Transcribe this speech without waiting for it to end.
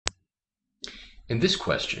In this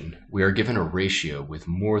question, we are given a ratio with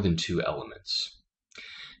more than two elements.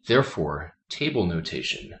 Therefore, table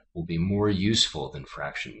notation will be more useful than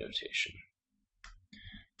fraction notation.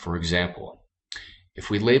 For example, if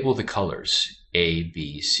we label the colors A,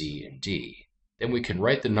 B, C, and D, then we can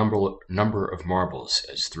write the number of marbles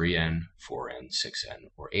as 3n, 4n, 6n,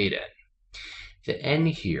 or 8n. The n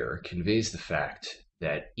here conveys the fact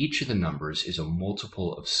that each of the numbers is a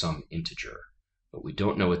multiple of some integer, but we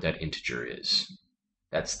don't know what that integer is.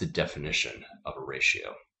 That's the definition of a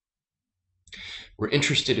ratio. We're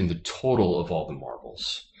interested in the total of all the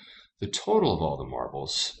marbles. The total of all the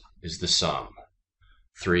marbles is the sum,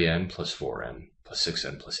 3n plus 4n plus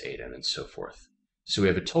 6n plus 8n, and so forth. So we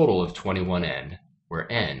have a total of 21n,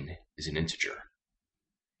 where n is an integer.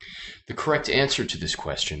 The correct answer to this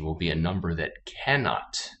question will be a number that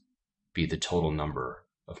cannot be the total number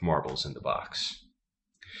of marbles in the box.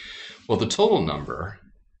 Well, the total number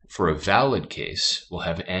for a valid case will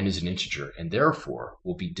have n as an integer and therefore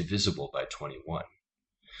will be divisible by 21.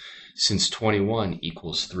 Since 21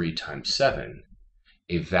 equals 3 times 7,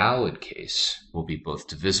 a valid case will be both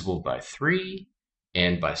divisible by 3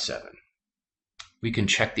 and by 7. We can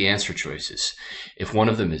check the answer choices. If one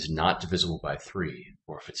of them is not divisible by 3,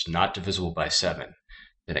 or if it's not divisible by 7,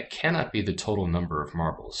 then it cannot be the total number of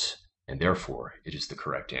marbles, and therefore it is the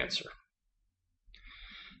correct answer.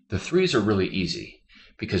 The 3's are really easy,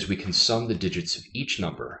 because we can sum the digits of each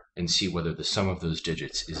number and see whether the sum of those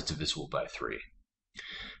digits is divisible by 3.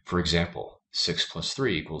 For example, 6 plus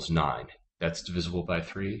 3 equals 9. That's divisible by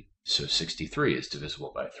 3, so 63 is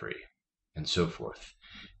divisible by 3, and so forth.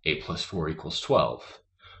 8 plus 4 equals 12.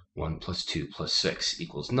 1 plus 2 plus 6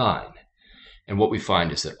 equals 9. And what we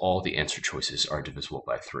find is that all the answer choices are divisible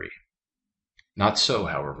by 3. Not so,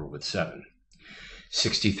 however, with 7.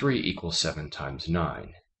 63 equals 7 times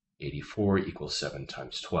 9. 84 equals 7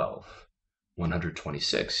 times 12.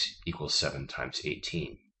 126 equals 7 times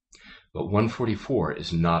 18. But 144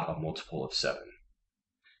 is not a multiple of 7.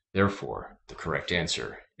 Therefore, the correct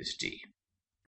answer is D.